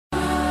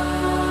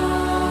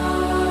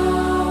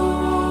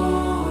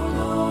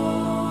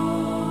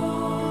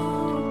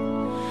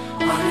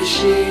my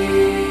shield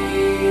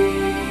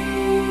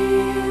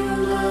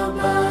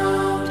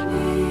about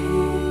me.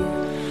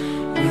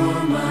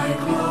 You're my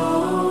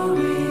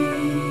glory.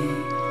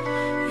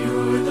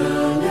 You're the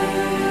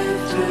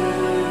lifter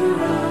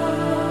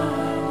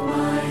of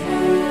my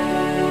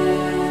head.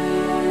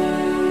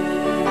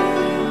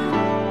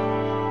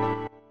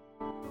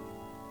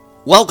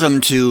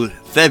 Welcome to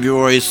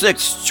February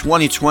 6,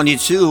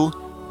 2022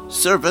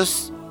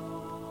 service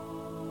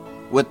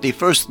with the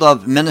First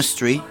Love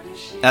Ministry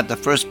at the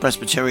First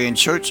Presbyterian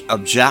Church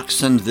of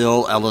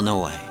Jacksonville,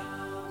 Illinois.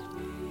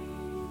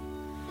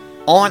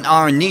 On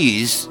Our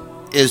Knees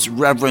is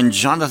Reverend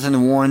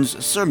Jonathan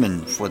Warren's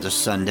sermon for this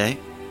Sunday.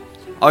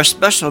 Our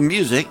special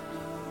music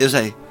is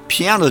a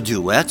piano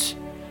duet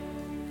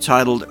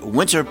titled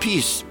Winter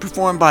Peace,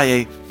 performed by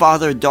a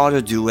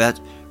father-daughter duet,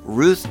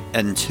 Ruth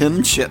and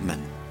Tim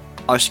Chipman.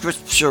 Our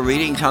scripture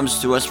reading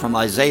comes to us from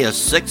Isaiah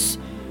 6,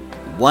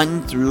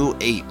 1 through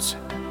 8.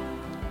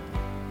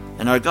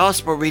 And our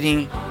gospel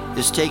reading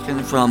is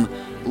taken from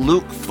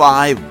Luke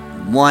 5,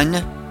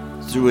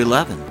 1 through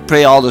 11.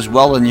 Pray all is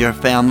well in your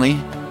family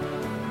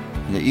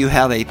and that you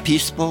have a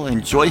peaceful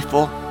and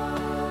joyful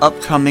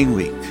upcoming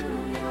week.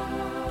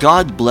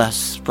 God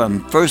bless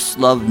from First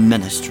Love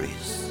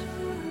Ministries.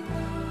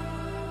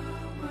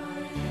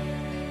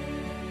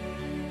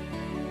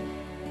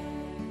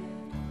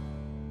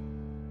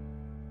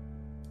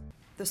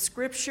 The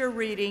scripture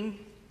reading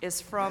is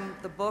from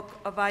the book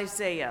of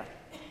Isaiah,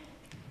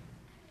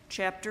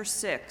 chapter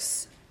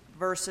 6,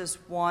 verses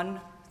 1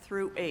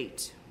 through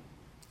 8.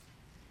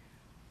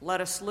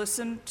 Let us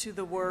listen to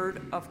the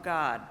word of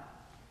God.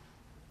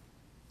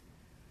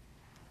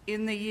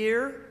 In the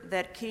year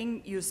that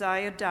King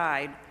Uzziah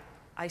died,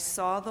 I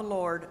saw the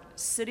Lord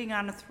sitting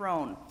on a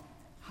throne,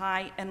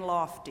 high and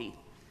lofty,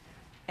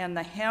 and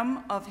the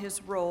hem of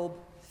his robe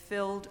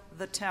filled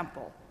the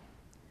temple.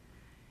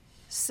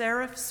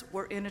 Seraphs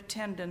were in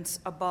attendance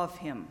above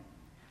him.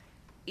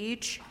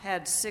 Each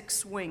had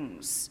 6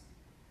 wings.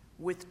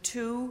 With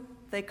 2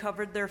 they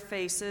covered their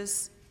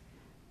faces,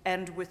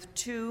 and with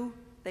 2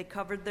 they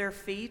covered their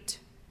feet,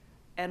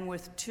 and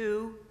with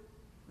 2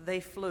 they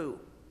flew.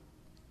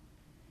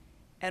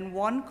 And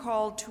one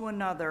called to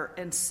another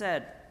and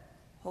said,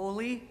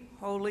 Holy,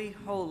 holy,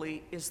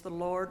 holy is the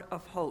Lord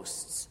of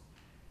hosts.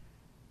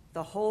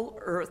 The whole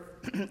earth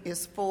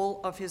is full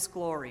of his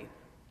glory.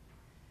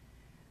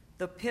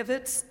 The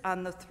pivots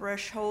on the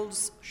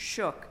thresholds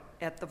shook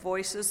at the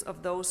voices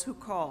of those who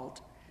called,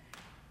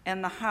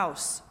 and the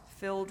house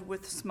filled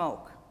with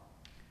smoke.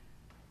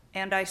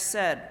 And I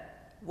said,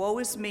 Woe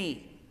is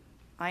me,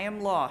 I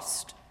am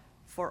lost,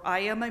 for I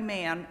am a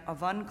man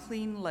of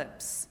unclean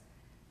lips,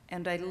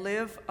 and I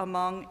live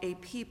among a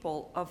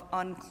people of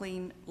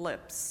unclean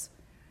lips.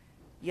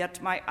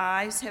 Yet my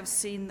eyes have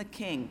seen the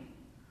King,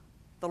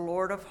 the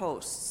Lord of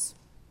hosts.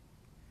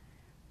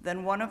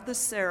 Then one of the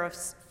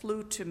seraphs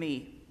flew to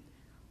me,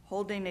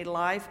 holding a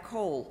live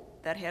coal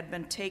that had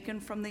been taken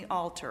from the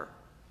altar,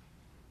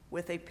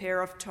 with a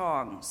pair of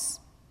tongs.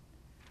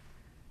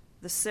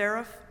 The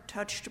seraph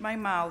touched my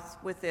mouth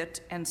with it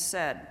and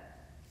said,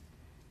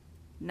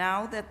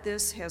 Now that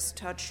this has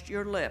touched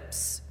your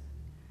lips,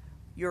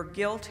 your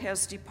guilt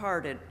has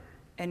departed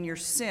and your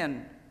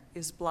sin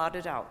is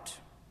blotted out.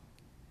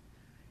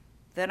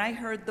 Then I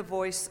heard the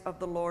voice of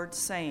the Lord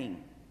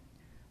saying,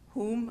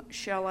 Whom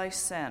shall I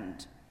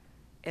send,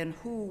 and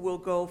who will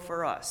go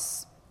for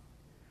us?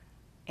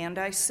 And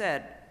I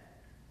said,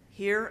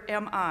 Here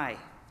am I,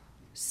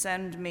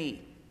 send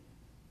me.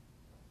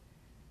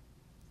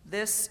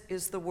 This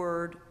is the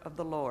word of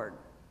the Lord.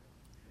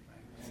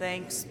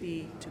 Thanks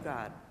be to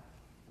God.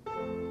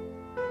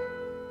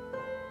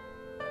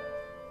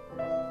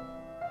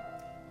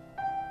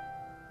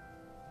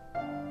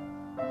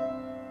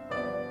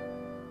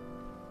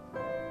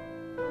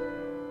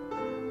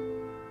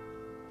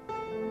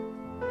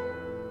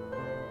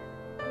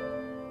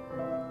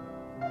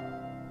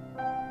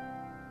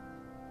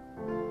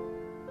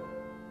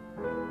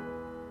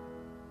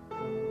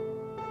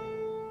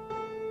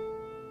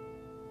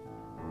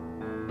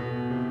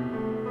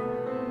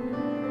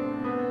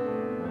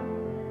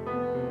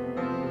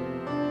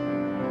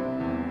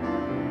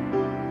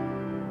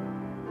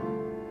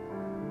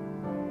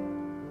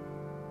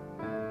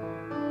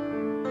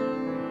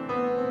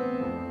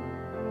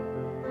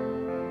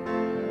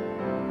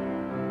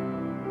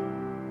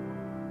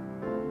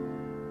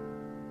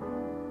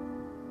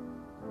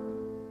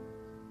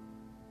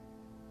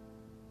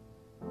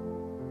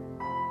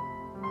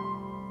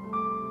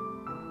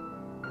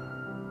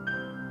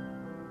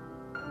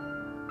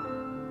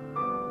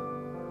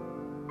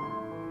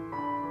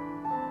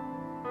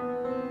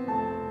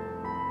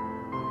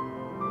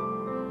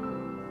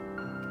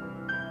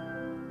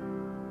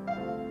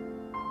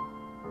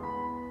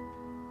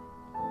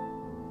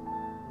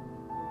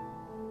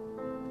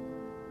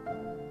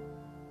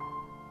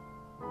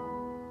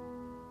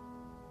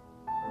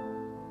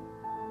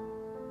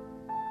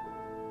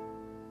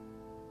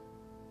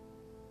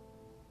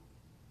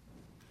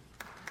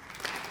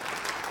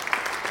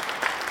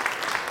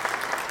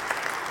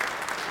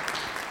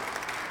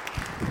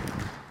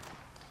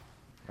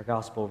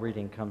 gospel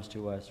reading comes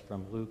to us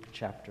from Luke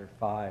chapter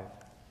 5,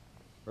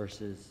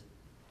 verses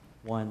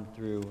 1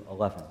 through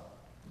 11.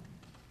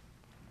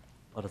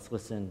 Let us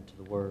listen to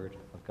the word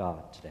of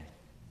God today.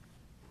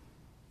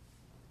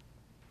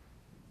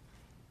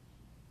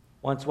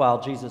 Once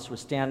while Jesus was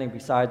standing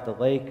beside the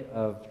lake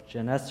of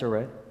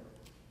Gennesaret, and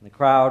the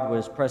crowd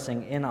was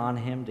pressing in on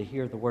him to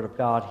hear the word of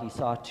God, he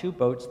saw two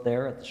boats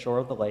there at the shore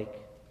of the lake.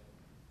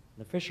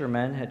 The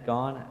fishermen had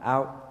gone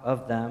out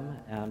of them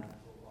and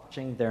were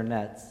washing their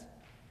nets.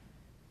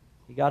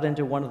 He got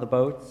into one of the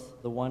boats,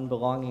 the one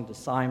belonging to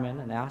Simon,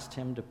 and asked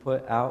him to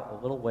put out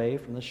a little way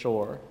from the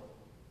shore.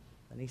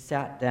 Then he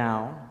sat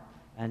down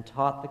and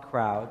taught the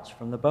crowds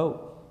from the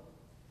boat.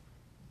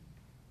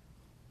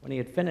 When he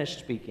had finished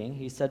speaking,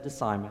 he said to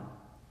Simon,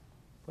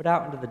 "Put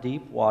out into the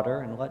deep water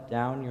and let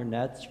down your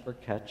nets for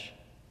catch."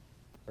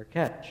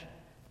 Simon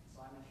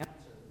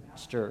answered,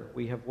 "Master,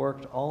 we have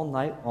worked all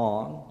night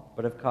long,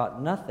 but have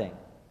caught nothing.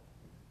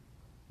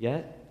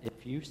 Yet,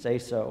 if you say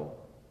so,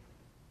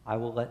 I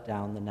will let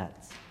down the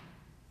nets."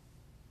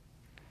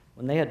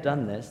 When they had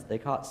done this, they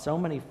caught so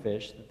many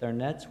fish that their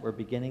nets were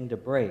beginning to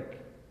break.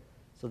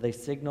 So they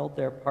signaled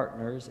their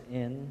partners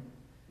in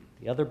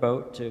the other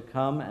boat to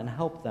come and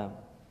help them.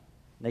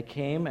 They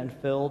came and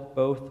filled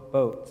both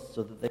boats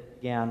so that they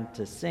began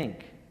to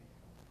sink.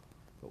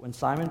 But when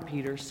Simon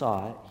Peter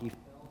saw it, he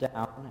fell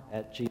down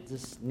at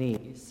Jesus'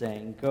 knees,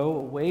 saying, "Go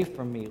away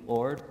from me,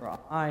 Lord, for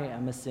I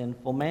am a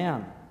sinful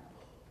man."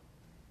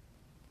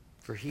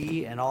 For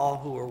he and all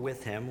who were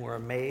with him were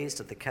amazed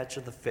at the catch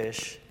of the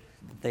fish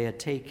that they had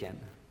taken.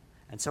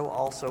 And so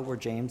also were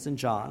James and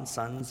John,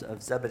 sons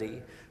of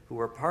Zebedee, who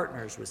were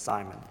partners with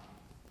Simon.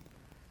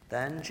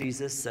 Then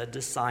Jesus said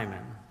to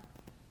Simon,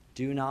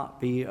 "Do not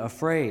be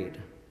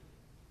afraid.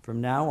 From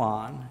now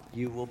on,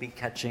 you will be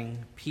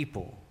catching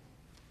people."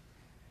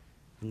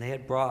 When they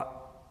had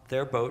brought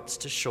their boats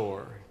to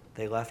shore,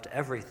 they left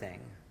everything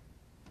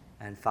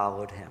and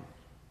followed him.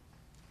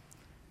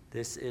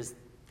 This is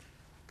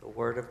the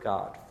word of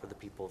God for the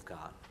people of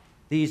God.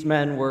 These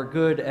men were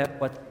good at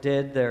what they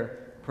did. Their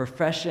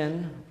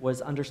profession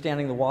was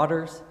understanding the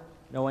waters,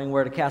 knowing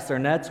where to cast their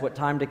nets, what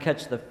time to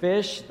catch the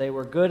fish. They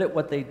were good at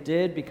what they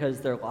did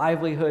because their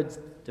livelihoods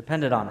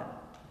depended on it.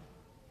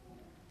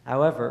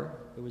 However,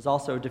 it was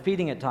also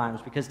defeating at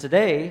times because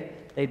today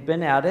they'd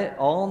been at it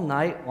all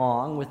night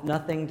long with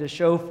nothing to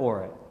show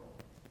for it.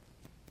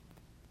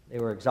 They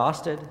were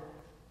exhausted,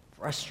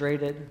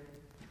 frustrated,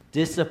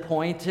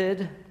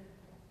 disappointed,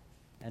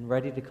 and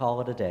ready to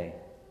call it a day.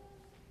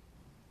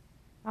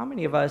 How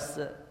many of us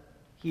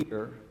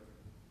here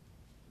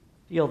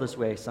feel this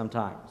way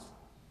sometimes?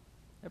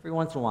 Every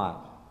once in a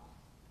while.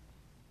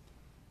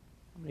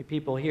 How many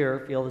people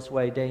here feel this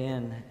way day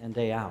in and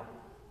day out?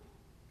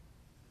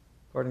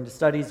 According to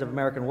studies of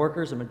American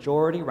workers, a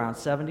majority, around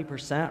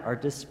 70%, are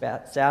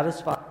dissatisfied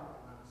with the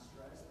amount of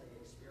stress they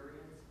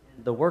experience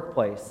in the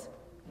workplace.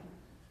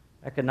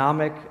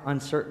 Economic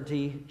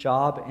uncertainty,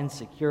 job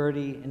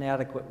insecurity,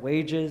 inadequate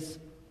wages,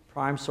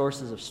 prime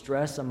sources of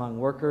stress among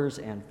workers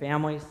and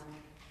families.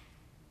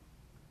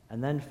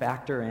 And then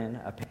factor in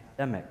a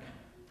pandemic.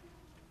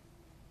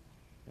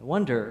 No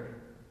wonder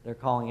they're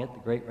calling it the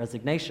Great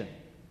Resignation.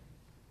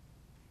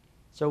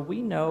 So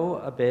we know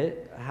a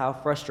bit how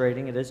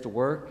frustrating it is to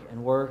work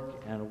and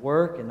work and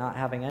work and not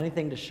having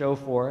anything to show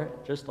for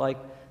it, just like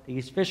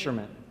these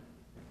fishermen.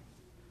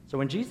 So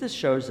when Jesus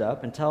shows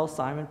up and tells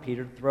Simon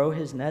Peter to throw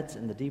his nets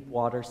in the deep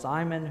water,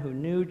 Simon, who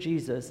knew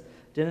Jesus,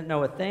 didn't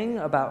know a thing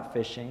about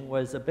fishing,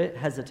 was a bit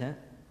hesitant.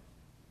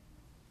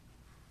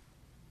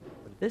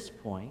 But at this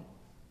point,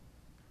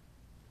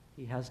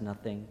 he has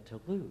nothing to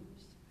lose.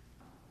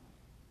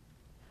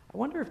 I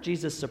wonder if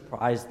Jesus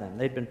surprised them.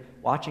 They'd been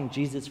watching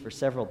Jesus for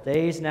several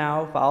days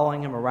now,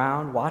 following him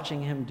around,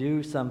 watching him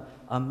do some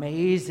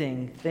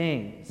amazing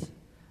things.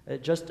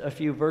 Just a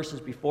few verses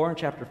before, in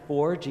chapter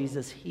 4,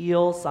 Jesus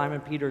heals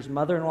Simon Peter's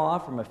mother-in-law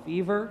from a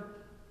fever.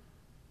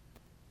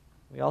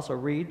 We also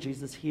read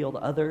Jesus healed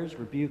others,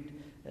 rebuked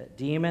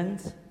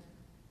demons.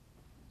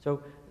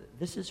 So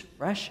this is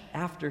fresh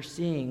after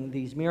seeing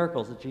these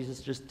miracles that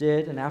Jesus just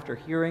did and after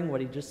hearing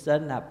what he just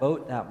said in that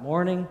boat that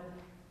morning.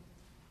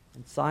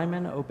 And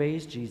Simon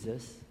obeys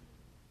Jesus.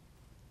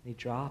 He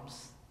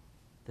drops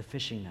the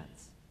fishing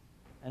nets.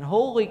 And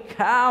holy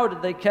cow,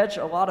 did they catch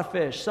a lot of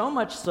fish. So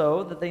much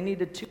so that they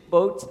needed 2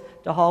 boats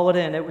to haul it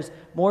in. It was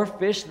more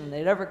fish than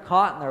they'd ever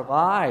caught in their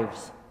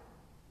lives.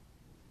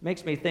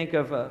 Makes me think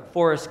of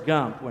Forrest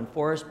Gump. When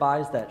Forrest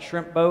buys that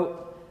shrimp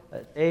boat,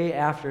 day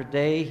after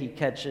day he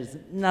catches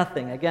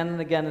nothing, again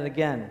and again and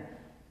again.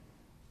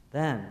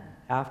 Then,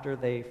 after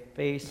they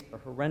face a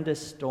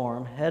horrendous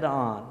storm head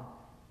on,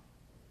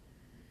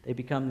 they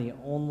become the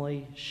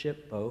only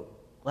shipboat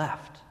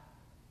left.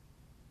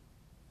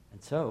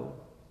 And so,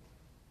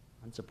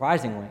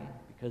 unsurprisingly,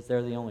 because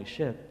they're the only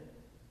ship,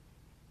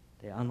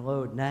 they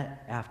unload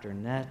net after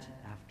net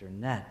after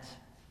net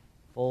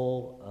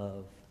full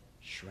of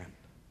shrimp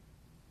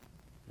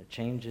that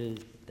changes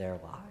their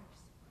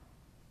lives.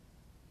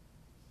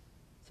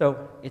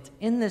 So it's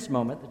in this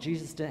moment that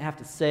Jesus didn't have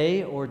to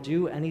say or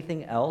do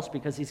anything else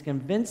because he's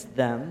convinced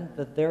them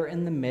that they're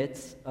in the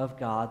midst of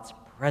God's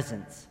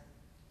presence.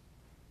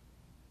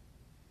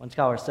 One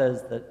scholar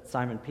says that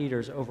Simon Peter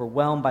is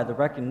overwhelmed by the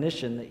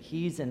recognition that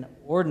he's an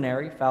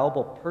ordinary,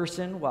 fallible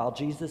person while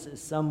Jesus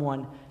is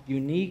someone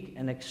unique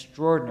and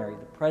extraordinary.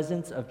 The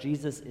presence of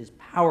Jesus is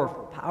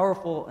powerful,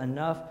 powerful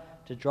enough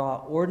to draw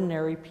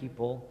ordinary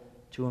people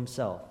to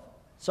himself.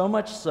 So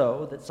much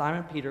so that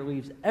Simon Peter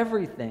leaves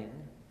everything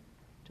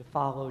to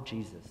follow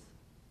Jesus.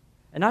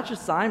 And not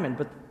just Simon,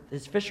 but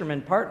his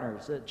fishermen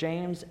partners,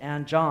 James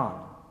and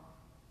John.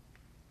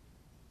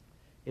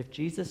 If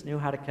Jesus knew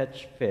how to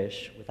catch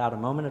fish without a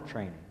moment of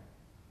training,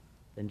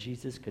 then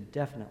Jesus could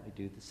definitely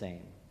do the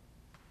same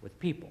with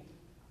people.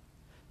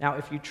 Now,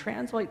 if you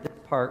translate this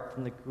part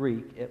from the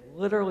Greek, it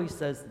literally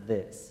says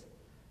this: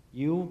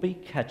 you will be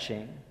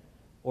catching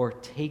or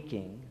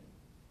taking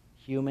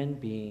human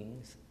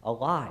beings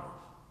alive.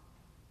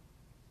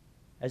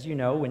 As you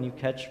know, when you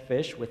catch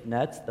fish with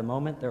nets, the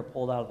moment they're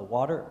pulled out of the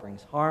water, it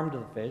brings harm to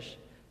the fish.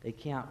 They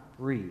can't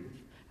breathe.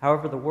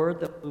 However, the word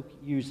that Luke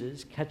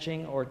uses,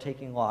 catching or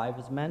taking alive,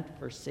 is meant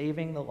for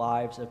saving the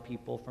lives of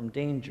people from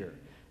danger,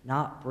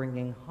 not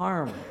bringing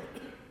harm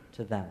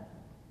to them.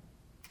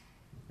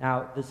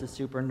 Now, this is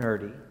super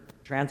nerdy.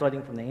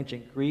 Translating from the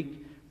ancient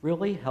Greek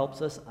really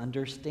helps us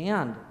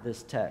understand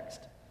this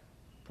text.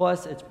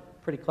 Plus, it's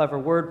pretty clever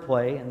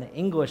wordplay. In the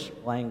English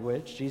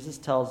language, Jesus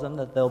tells them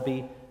that they'll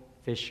be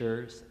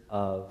fishers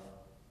of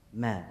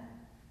men.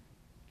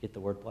 Get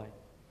the wordplay?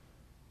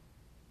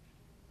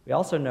 We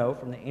also know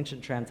from the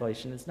ancient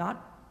translation it's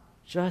not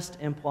just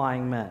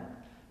implying men,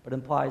 but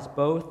implies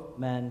both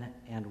men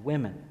and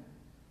women.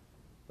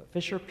 But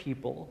fisher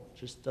people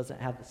just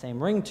doesn't have the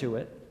same ring to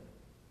it,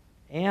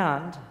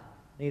 and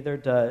neither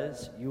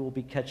does you will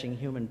be catching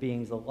human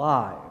beings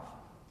alive.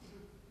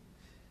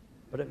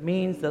 But it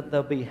means that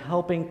they'll be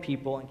helping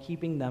people and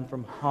keeping them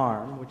from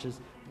harm, which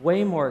is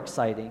way more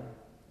exciting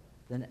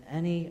than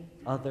any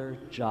other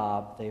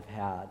job they've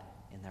had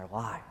in their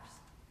lives.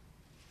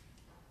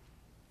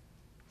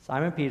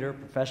 Simon Peter,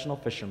 professional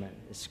fisherman,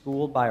 is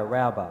schooled by a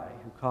rabbi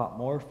who caught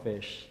more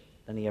fish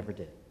than he ever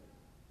did.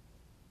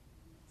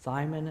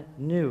 Simon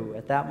knew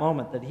at that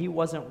moment that he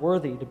wasn't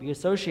worthy to be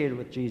associated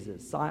with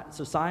Jesus.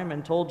 So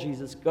Simon told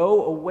Jesus,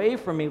 "Go away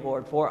from me,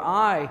 Lord, for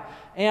I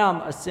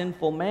am a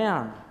sinful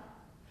man."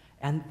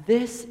 And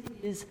this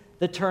is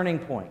the turning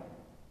point.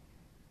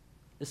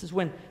 This is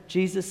when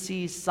Jesus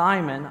sees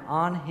Simon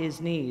on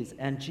his knees,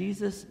 and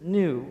Jesus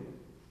knew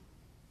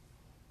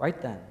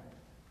right then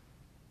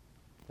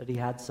that he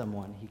had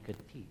someone he could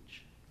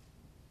teach.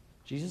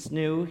 Jesus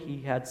knew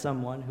he had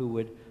someone who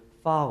would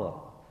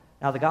follow.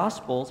 Now, the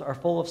Gospels are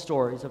full of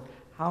stories of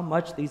how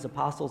much these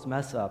apostles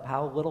mess up,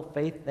 how little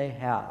faith they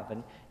have,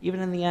 and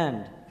even in the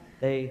end,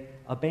 they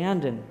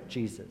abandon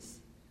Jesus.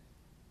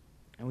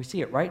 And we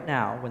see it right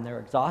now when they're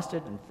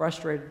exhausted and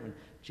frustrated. When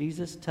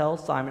Jesus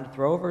tells Simon to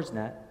throw over his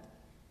net,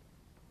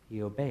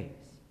 he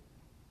obeys.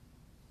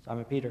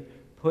 Simon Peter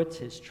puts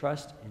his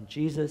trust in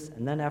Jesus,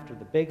 and then after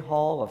the big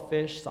haul of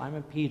fish,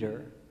 Simon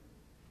Peter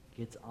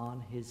gets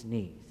on his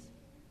knees,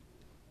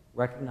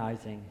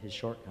 recognizing his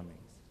shortcomings.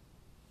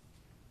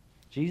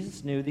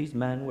 Jesus knew these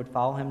men would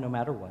follow him no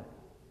matter what.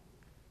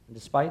 And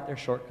despite their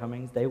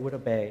shortcomings, they would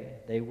obey,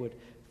 they would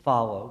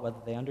follow, whether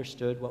they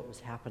understood what was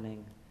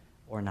happening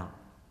or not.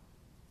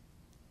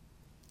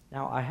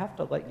 Now, I have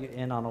to let you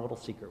in on a little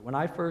secret. When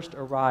I first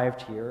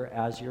arrived here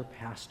as your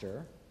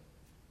pastor,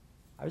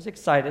 I was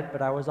excited,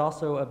 but I was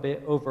also a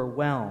bit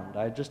overwhelmed.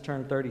 I had just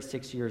turned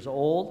 36 years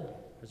old.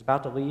 I was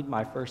about to lead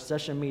my first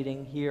session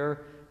meeting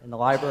here in the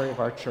library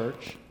of our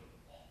church.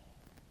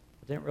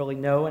 I didn't really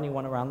know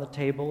anyone around the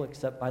table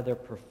except by their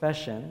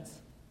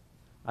professions.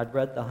 I'd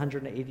read the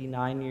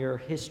 189-year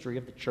history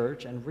of the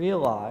church and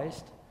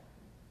realized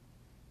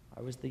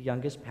I was the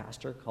youngest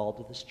pastor called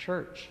to this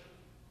church.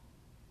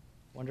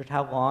 Wondered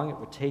how long it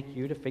would take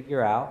you to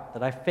figure out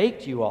that I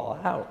faked you all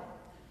out.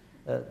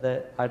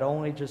 That I'd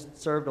only just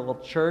served a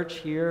little church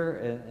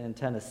here in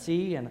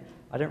Tennessee, and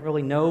I didn't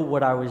really know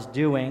what I was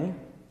doing.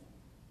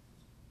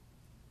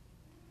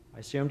 I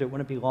assumed it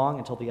wouldn't be long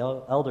until the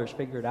elders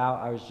figured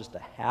out I was just a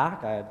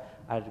hack. I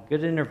had a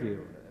good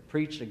interview, I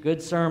preached a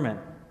good sermon.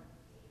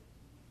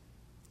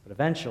 But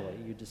eventually,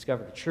 you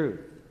discover the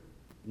truth.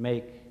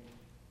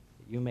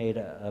 You made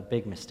a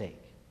big mistake.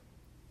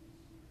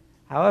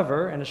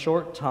 However, in a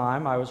short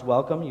time, I was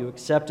welcome. You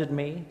accepted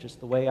me just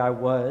the way I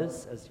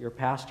was as your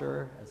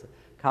pastor, as a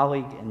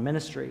colleague in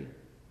ministry.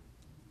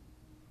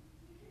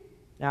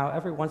 Now,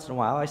 every once in a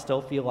while, I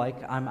still feel like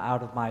I'm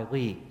out of my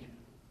league.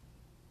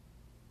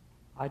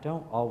 I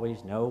don't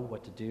always know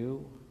what to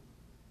do.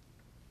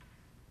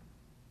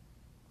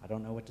 I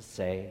don't know what to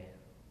say.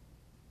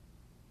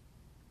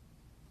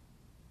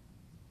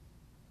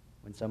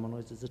 When someone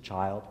loses a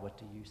child, what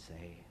do you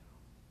say?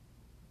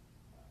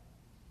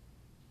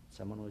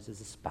 Someone loses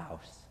a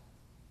spouse.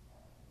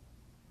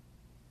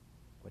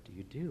 What do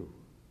you do?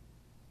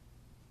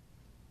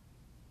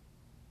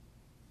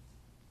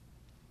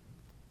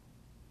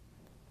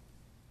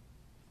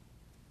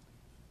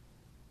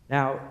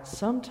 Now,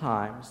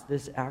 sometimes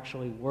this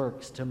actually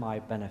works to my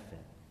benefit.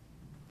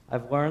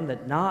 I've learned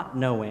that not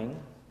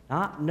knowing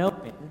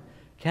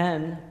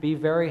can be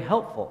very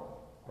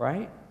helpful,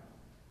 right?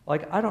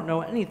 Like, I don't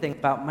know anything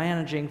about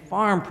managing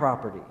farm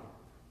property,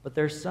 but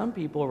there's some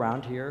people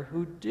around here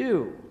who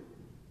do,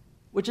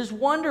 which is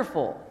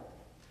wonderful.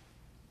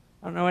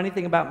 I don't know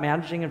anything about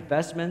managing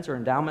investments or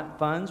endowment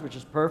funds, which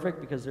is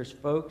perfect because there's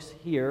folks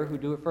here who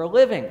do it for a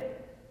living.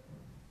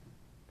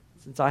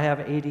 Since I have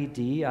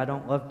ADD, I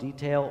don't love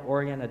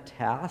detail-oriented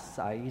tasks.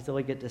 I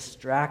easily get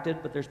distracted,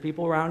 but there's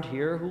people around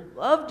here who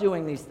love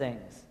doing these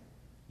things.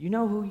 You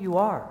know who you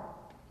are.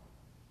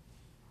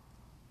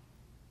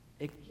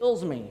 It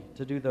kills me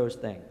to do those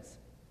things.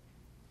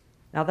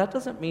 Now, that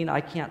doesn't mean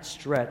I can't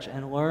stretch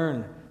and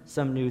learn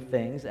some new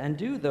things and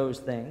do those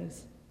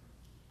things.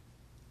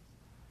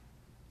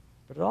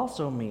 But it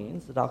also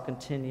means that I'll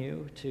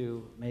continue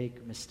to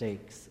make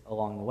mistakes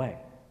along the way.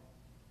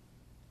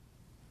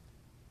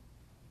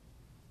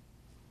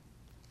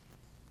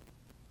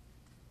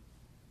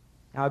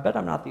 Now, I bet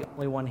I'm not the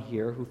only one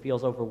here who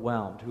feels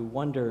overwhelmed, who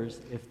wonders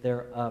if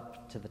they're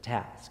up to the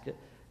task.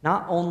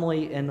 Not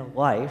only in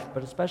life,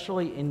 but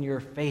especially in your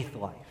faith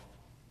life.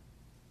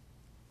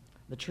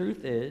 The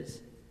truth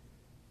is,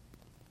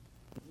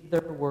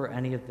 neither were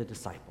any of the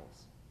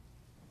disciples.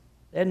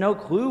 They had no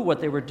clue what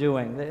they were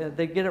doing.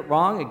 They get it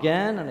wrong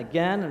again and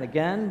again and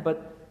again,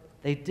 but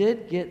they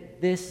did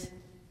get this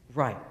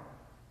right.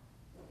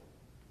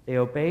 They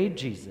obeyed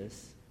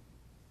Jesus,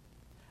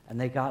 and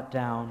they got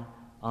down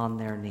on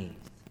their knees.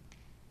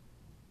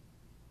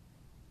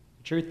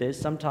 The truth is,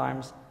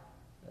 sometimes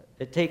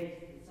it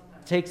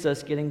takes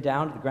us getting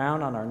down to the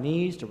ground on our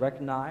knees to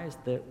recognize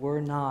that we're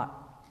not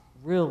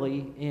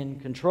really in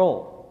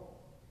control.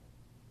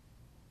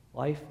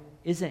 Life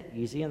isn't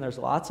easy, and there's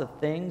lots of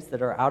things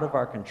that are out of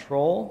our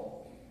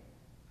control.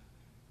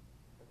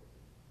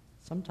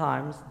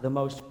 Sometimes the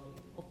most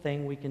beautiful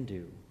thing we can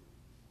do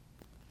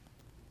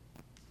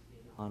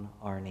is on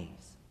our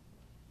knees.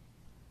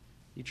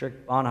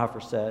 Dietrich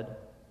Bonhoeffer said,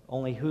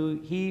 "Only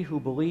he who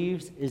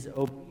believes is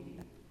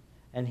obedient,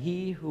 and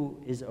he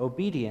who is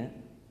obedient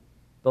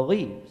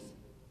believes."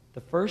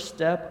 The first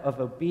step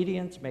of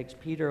obedience makes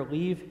Peter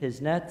leave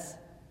his nets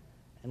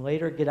and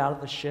later get out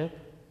of the ship.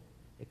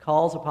 It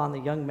calls upon the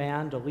young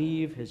man to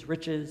leave his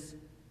riches.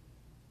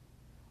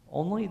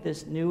 Only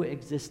this new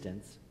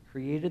existence,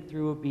 created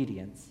through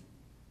obedience,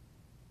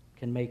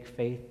 can make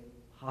faith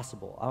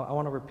possible. I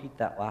want to repeat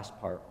that last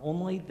part.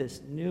 Only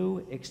this new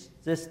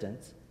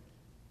existence,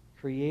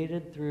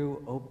 created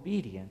through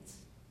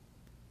obedience,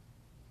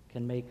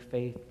 can make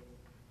faith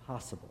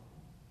possible.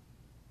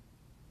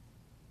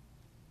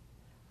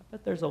 I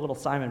bet there's a little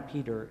Simon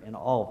Peter in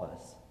all of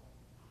us.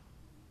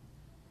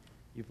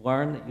 You've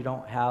learned that you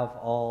don't have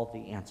all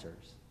the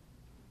answers.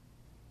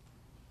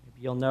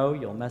 Maybe you'll know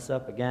you'll mess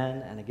up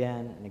again and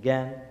again and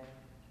again.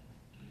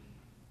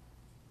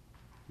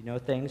 You know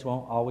things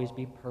won't always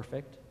be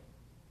perfect.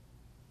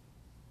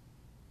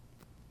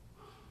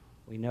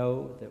 We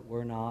know that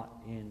we're not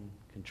in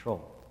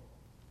control.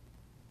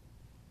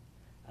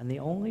 And the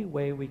only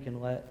way we can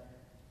let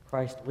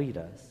Christ lead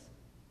us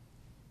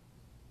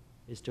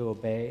is to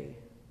obey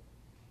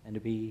and to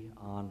be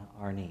on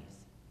our knees.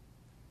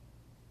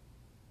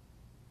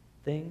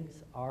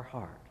 Things are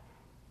hard.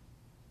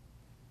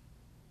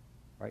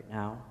 Right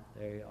now,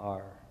 they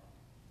are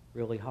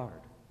really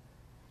hard.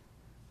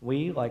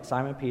 We, like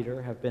Simon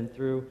Peter, have been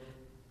through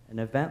an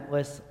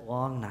eventless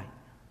long night.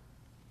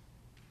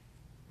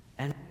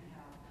 And we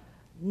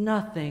have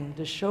nothing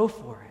to show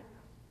for it.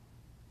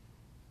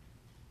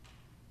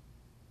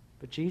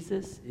 But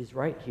Jesus is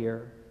right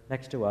here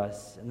next to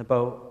us in the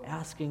boat,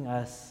 asking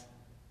us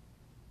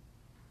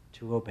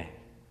to obey.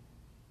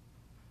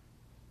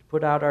 To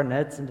put out our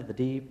nets into the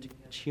deep, to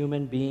catch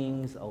human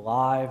beings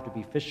alive, to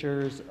be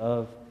fishers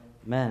of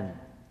men.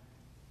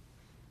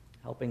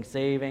 Helping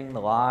saving the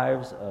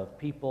lives of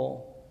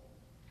people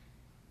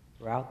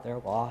who are out there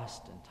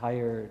lost and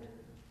tired,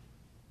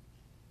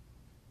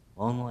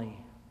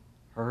 lonely,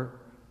 hurt.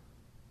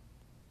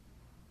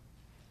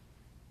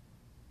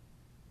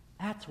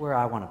 That's where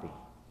I want to be.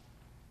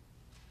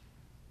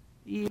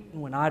 Even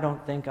when I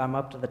don't think I'm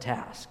up to the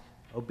task,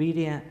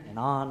 obedient and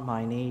on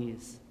my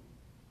knees.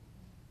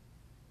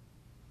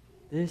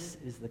 This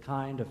is the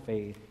kind of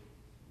faith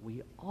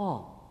we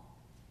all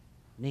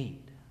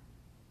need.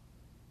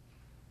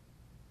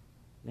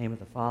 In the name of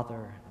the Father,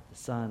 and of the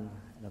Son,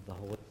 and of the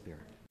Holy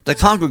Spirit. The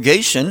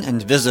congregation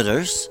and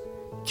visitors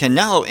can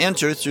now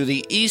enter through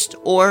the east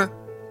or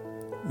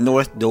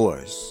north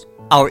doors.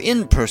 Our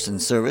in-person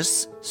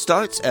service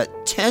starts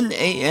at 10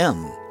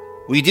 a.m.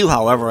 We do,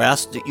 however,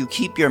 ask that you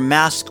keep your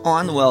mask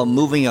on while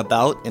moving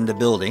about in the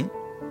building.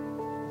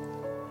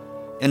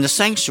 In the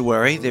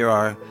sanctuary, there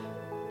are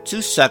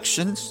two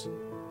sections,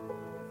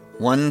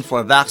 one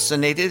for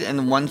vaccinated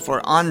and one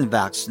for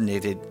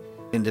unvaccinated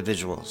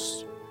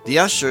individuals. The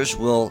ushers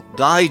will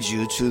guide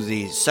you to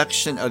the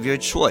section of your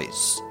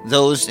choice.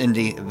 Those in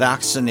the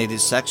vaccinated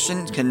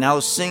section can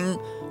now sing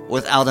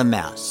without a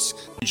mask.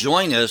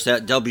 Join us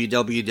at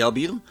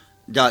www.ccc.org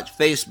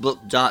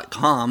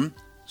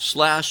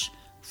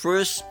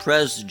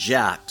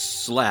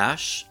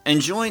www.facebook.com/FirstPresJax/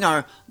 and join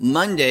our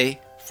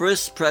Monday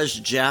First Pres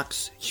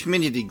Jax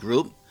community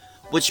group,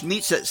 which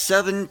meets at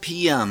 7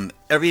 p.m.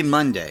 every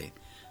Monday.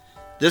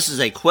 This is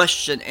a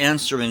question,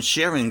 answer, and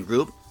sharing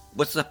group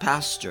with the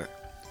pastor.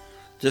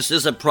 This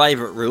is a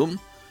private room,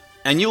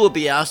 and you will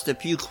be asked a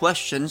few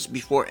questions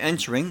before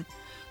entering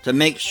to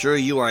make sure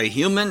you are a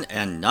human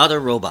and not a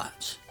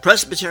robot.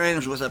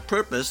 Presbyterians with a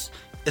Purpose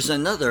is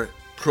another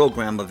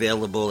program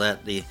available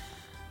at the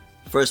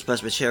First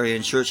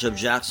Presbyterian Church of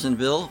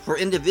Jacksonville for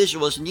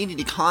individuals needing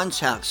to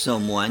contact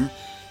someone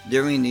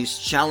during these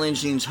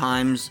challenging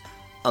times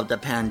of the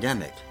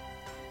pandemic.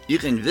 You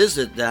can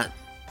visit that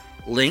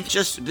link.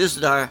 Just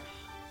visit our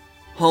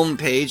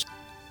homepage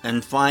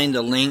and find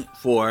the link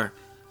for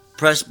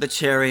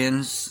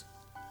Presbyterians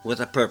with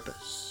a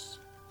Purpose.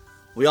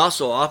 We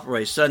also offer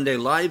a Sunday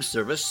live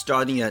service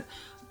starting at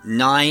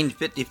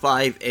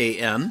 9:55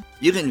 a.m.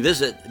 You can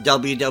visit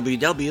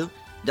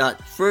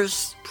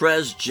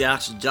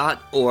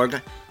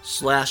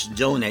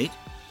www.firstpresjax.org/donate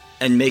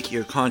and make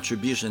your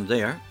contribution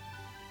there,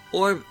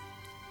 or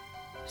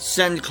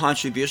send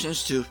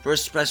contributions to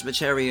First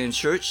Presbyterian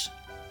Church,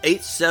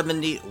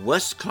 870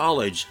 West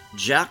College,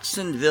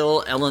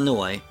 Jacksonville,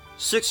 Illinois,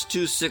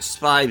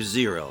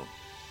 62650.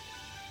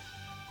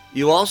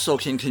 You also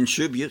can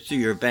contribute to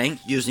your bank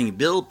using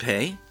Bill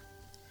Pay.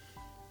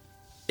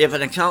 If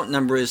an account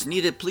number is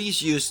needed,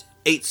 please use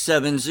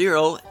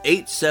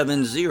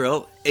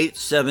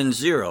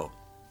 870-870-870.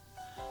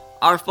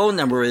 Our phone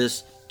number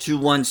is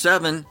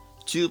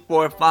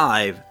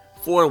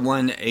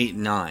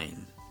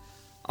 217-245-4189.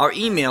 Our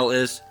email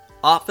is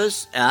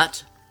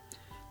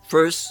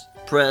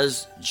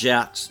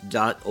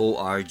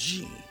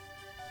office@firstpresjax.org.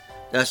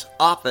 That's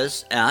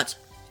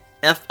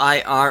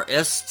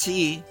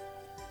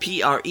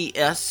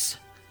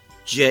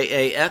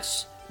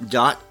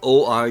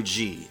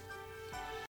office@firstpresjax.org.